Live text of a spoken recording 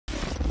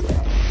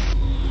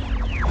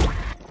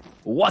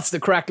What's the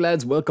crack,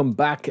 lads? Welcome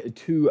back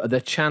to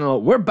the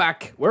channel. We're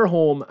back, we're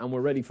home, and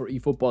we're ready for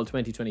eFootball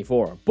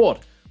 2024.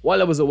 But while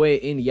I was away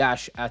in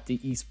Yash at the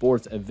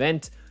esports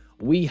event,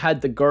 we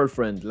had the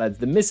girlfriend, lads.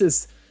 The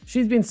missus,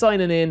 she's been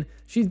signing in,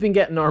 she's been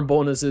getting our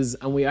bonuses,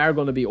 and we are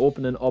going to be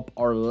opening up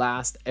our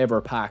last ever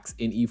packs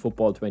in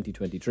eFootball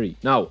 2023.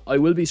 Now, I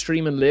will be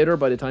streaming later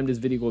by the time this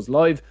video goes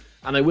live,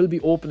 and I will be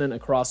opening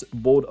across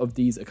both of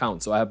these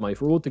accounts. So I have my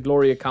Road to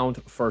Glory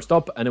account first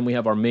up, and then we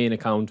have our main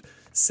account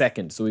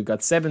second. So we've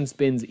got 7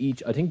 spins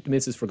each. I think the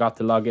missus forgot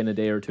to log in a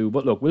day or two,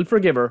 but look, we'll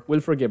forgive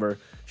her.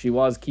 She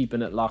was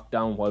keeping it locked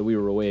down while we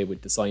were away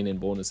with the sign-in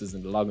bonuses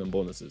and the login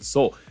bonuses.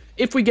 So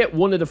if we get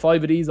one of the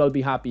 5 of these, I'll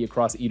be happy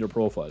across either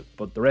profile,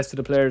 but the rest of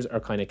the players are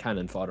kind of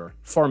cannon fodder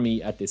for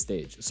me at this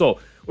stage. So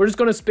we're just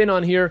going to spin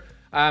on here.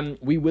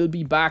 We will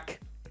be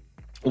back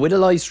with a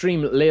live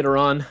stream later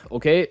on,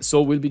 okay?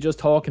 So we'll be just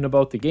talking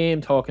about the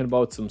game, talking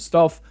about some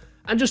stuff,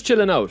 and just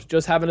chilling out,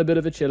 just having a bit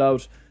of a chill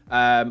out.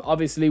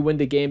 Obviously, when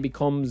the game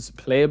becomes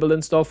playable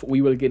and stuff,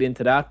 we will get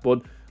into that,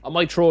 but I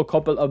might throw a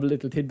couple of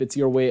little tidbits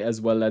your way as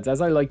well, lads,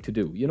 as I like to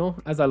do, you know,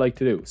 as I like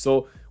to do.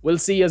 So we'll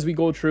see as we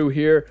go through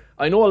here.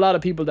 I know a lot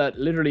of people that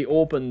literally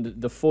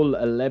opened the full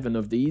 11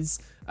 of these,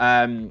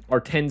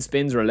 or 10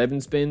 spins or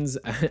 11 spins,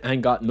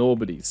 and got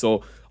nobody.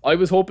 So I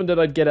was hoping that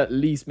I'd get at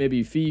least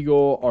maybe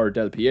Figo or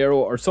Del Piero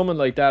or someone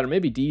like that, or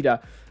maybe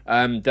Dida,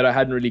 that I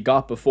hadn't really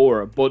got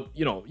before. But,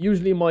 you know,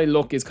 usually my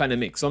luck is kind of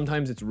mixed.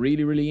 Sometimes it's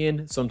really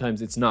in,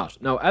 sometimes it's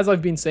not. Now, as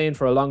I've been saying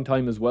for a long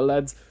time as well,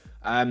 lads,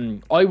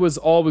 I was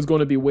always going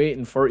to be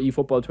waiting for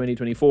eFootball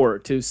 2024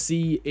 to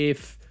see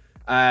if,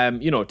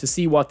 you know, to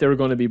see what they're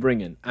going to be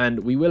bringing.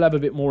 And we will have a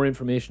bit more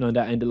information on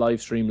that in the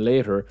live stream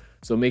later.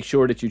 So make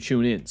sure that you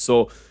tune in.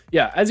 So,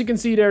 yeah, as you can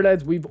see there,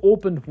 lads, we've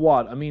opened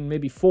what? I mean,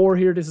 maybe 4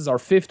 here. This is our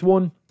 5th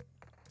one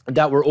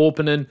that we're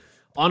opening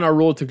on our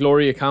Road to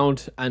Glory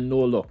account, and no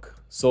luck.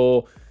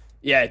 So,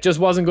 yeah, it just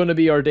wasn't going to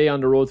be our day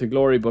on the Road to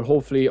Glory, but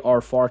hopefully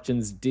our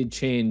fortunes did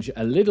change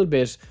a little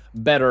bit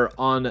better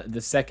on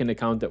the second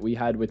account that we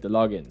had with the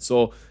login.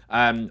 So,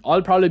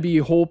 I'll probably be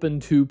hoping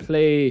to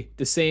play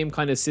the same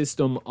kind of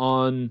system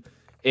on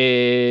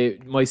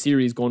my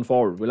series going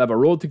forward. We'll have a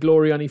Road to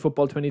Glory on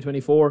eFootball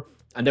 2024,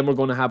 and then we're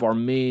going to have our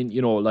main,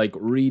 you know, like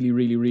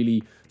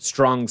really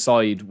strong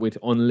side with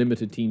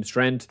unlimited team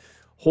strength.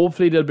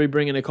 Hopefully they'll be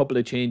bringing a couple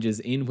of changes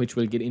in, which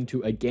we'll get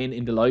into again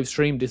in the live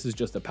stream. This is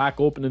just a pack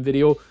opening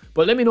video,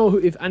 but let me know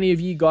if any of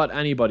you got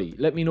anybody.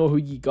 Let me know who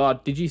you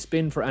got. Did you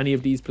spin for any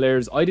of these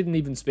players? I didn't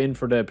even spin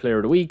for the player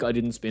of the week. I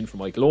didn't spin for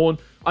Michael Owen.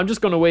 I'm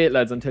just going to wait,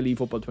 lads, until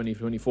eFootball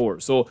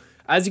 2024. So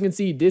as you can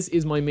see, this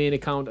is my main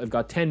account. I've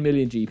got 10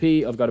 million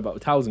GP. I've got about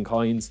 1,000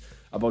 coins,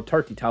 about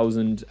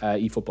 30,000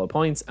 eFootball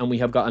points, and we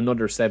have got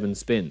another 7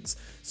 spins.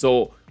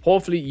 So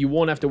hopefully you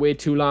won't have to wait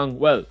too long.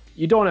 Well,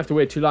 you don't have to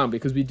wait too long,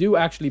 because we do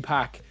actually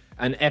pack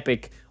an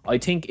epic, I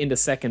think, in the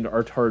 2nd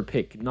or 3rd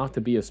pick. Not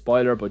to be a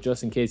spoiler, but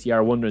just in case you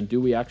are wondering,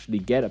 do we actually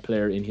get a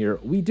player in here?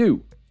 We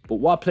do. But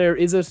what player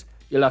is it?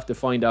 You'll have to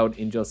find out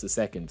in just a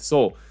second.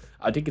 So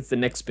I think it's the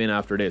next spin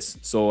after this.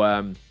 So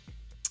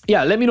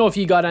yeah, let me know if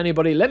you got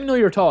anybody. Let me know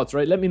your thoughts,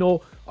 right? Let me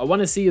know. I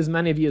want to see as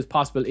many of you as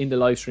possible in the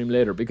live stream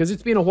later, because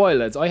it's been a while,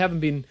 lads. I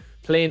haven't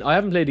played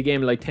the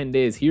game in like 10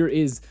 days. Here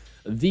is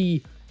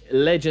the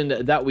legend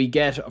that we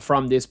get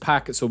from this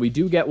pack. So we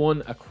do get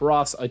one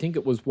across, I think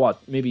it was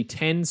what, maybe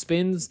 10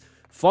 spins,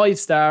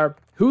 5-star.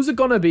 Who's it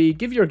gonna be?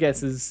 Give your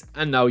guesses,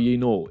 and now you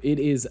know. It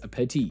is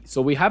Petit.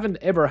 So we haven't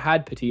ever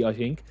had Petit, I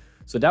think.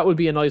 So that would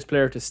be a nice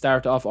player to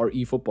start off our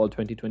eFootball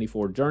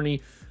 2024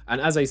 journey.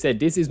 And as I said,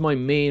 this is my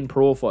main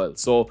profile.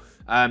 So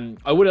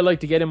I would have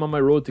liked to get him on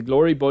my Road to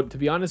Glory, but to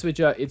be honest with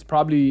you, it's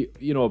probably,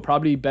 you know,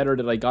 probably better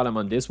that I got him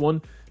on this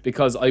one,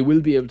 because I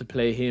will be able to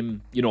play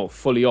him, you know,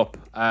 fully up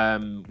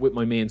with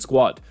my main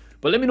squad.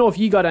 But let me know if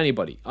you got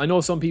anybody. I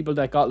know some people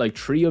that got like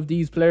 3 of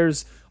these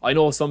players. I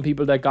know some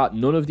people that got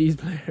none of these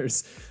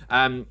players.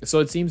 So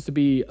it seems to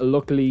be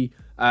luckily,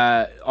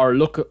 a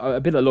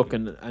bit of luck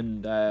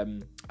and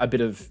a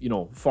bit of, you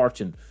know,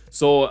 fortune.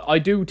 So I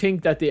do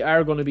think that they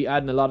are going to be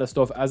adding a lot of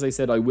stuff. As I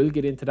said, I will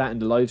get into that in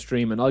the live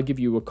stream, and I'll give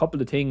you a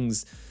couple of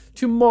things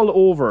to mull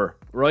over,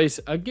 right?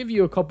 I'll give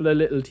you a couple of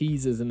little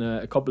teases and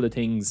a couple of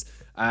things,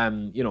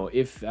 you know,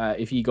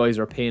 if you guys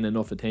are paying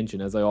enough attention,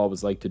 as I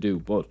always like to do.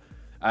 But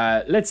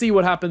let's see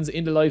what happens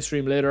in the live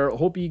stream later.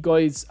 Hope you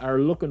guys are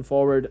looking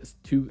forward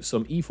to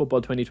some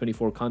eFootball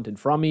 2024 content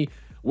from me.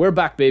 We're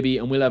back, baby,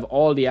 and we'll have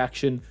all the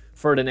action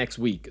for the next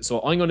week. So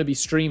I'm going to be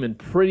streaming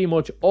pretty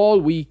much all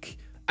week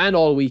and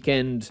all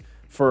weekend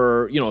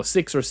for, you know,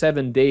 6 or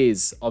 7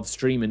 days of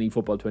streaming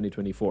eFootball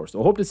 2024. So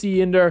I hope to see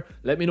you in there.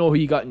 Let me know who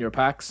you got in your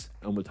packs,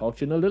 and we'll talk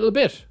to you in a little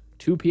bit.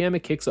 2 p.m.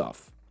 it kicks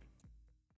off.